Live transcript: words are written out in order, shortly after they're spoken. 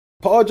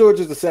Paul George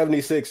is the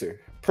 76er.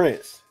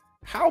 Prince,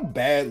 how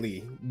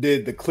badly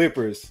did the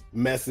Clippers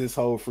mess this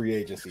whole free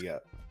agency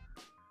up?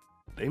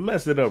 They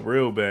messed it up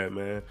real bad,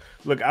 man.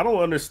 Look, I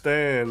don't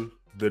understand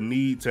the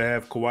need to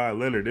have Kawhi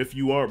Leonard if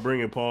you aren't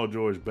bringing Paul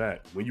George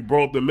back. When you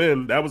brought them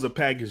in, that was a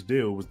package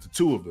deal. It was the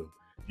two of them.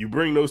 You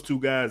bring those two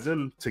guys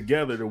in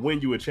together to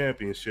win you a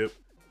championship.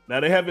 Now,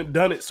 they haven't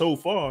done it so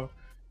far,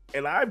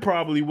 and I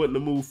probably wouldn't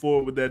have moved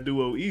forward with that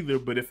duo either.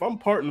 But if I'm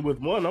parting with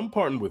one, I'm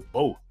parting with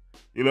both.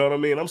 You know what I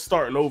mean? I'm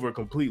starting over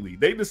completely.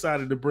 They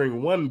decided to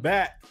bring one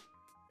back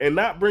and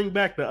not bring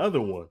back the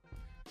other one.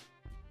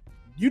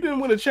 You didn't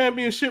win a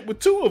championship with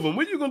two of them.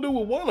 What are you going to do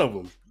with one of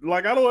them?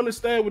 Like, I don't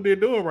understand what they're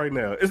doing right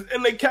now.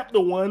 And they kept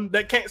the one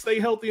that can't stay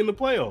healthy in the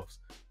playoffs.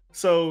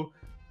 So,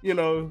 you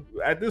know,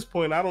 at this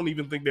point, I don't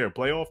even think they're a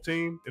playoff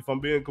team, if I'm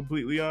being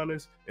completely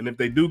honest. And if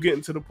they do get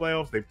into the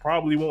playoffs, they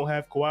probably won't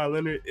have Kawhi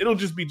Leonard. It'll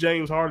just be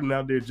James Harden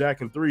out there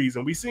jacking threes,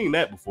 and we've seen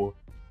that before.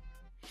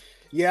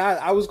 Yeah,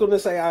 I was going to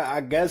say,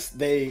 I guess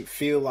they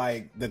feel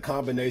like the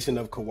combination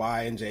of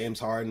Kawhi and James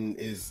Harden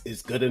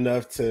is good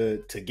enough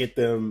to get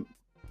them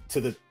to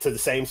the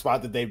same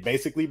spot that they've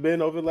basically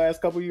been over the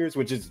last couple of years,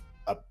 which is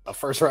a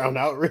first round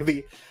out,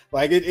 really.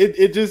 Like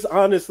it just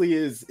honestly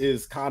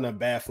is kind of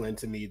baffling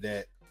to me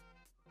that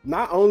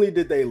not only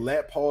did they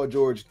let Paul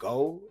George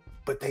go,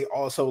 but they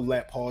also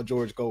let Paul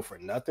George go for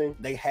nothing.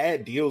 They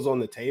had deals on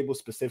the table,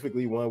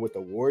 specifically one with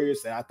the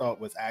Warriors that I thought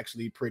was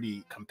actually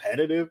pretty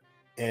competitive,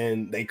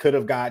 and they could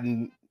have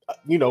gotten,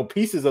 you know,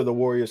 pieces of the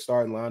Warriors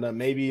starting lineup,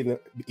 maybe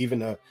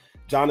even a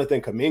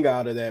Jonathan Kuminga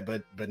out of that.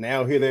 But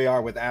now here they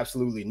are with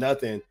absolutely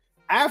nothing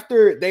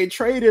after they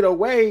traded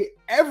away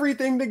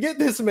everything to get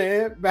this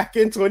man back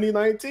in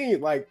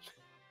 2019. Like,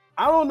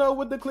 I don't know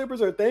what the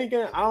Clippers are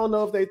thinking. I don't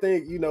know if they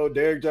think, you know,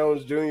 Derrick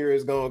Jones Jr.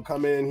 is going to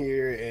come in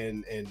here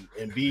and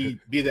be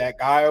that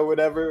guy or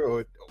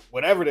whatever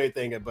they're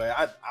thinking.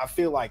 But I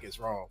feel like it's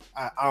wrong.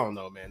 I don't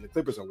know, man. The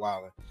Clippers are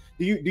wilding.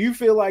 Do you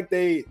feel like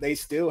they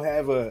still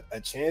have a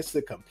chance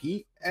to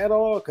compete at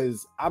all?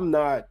 Because I'm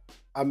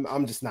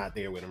just not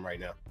there with them right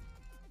now.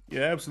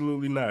 Yeah,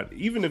 absolutely not.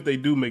 Even if they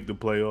do make the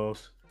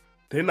playoffs,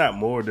 they're not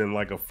more than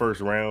like a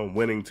first round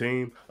winning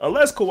team.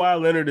 Unless Kawhi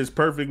Leonard is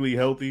perfectly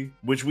healthy,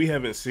 which we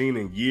haven't seen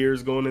in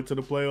years going into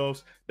the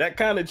playoffs. That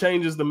kind of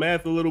changes the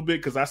math a little bit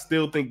because I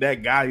still think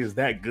that guy is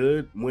that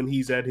good when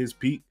he's at his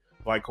peak.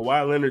 Like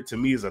Kawhi Leonard to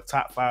me is a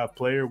top 5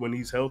 player when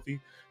he's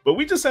healthy. But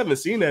we just haven't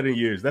seen that in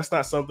years. That's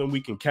not something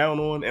we can count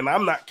on, and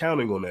I'm not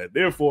counting on that.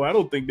 Therefore, I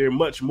don't think they're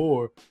much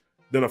more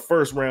than a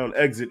first round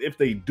exit if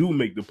they do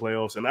make the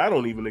playoffs, and I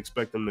don't even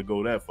expect them to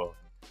go that far.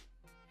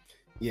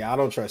 Yeah, I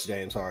don't trust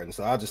James Harden,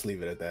 so I'll just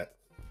leave it at that.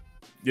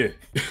 Yeah.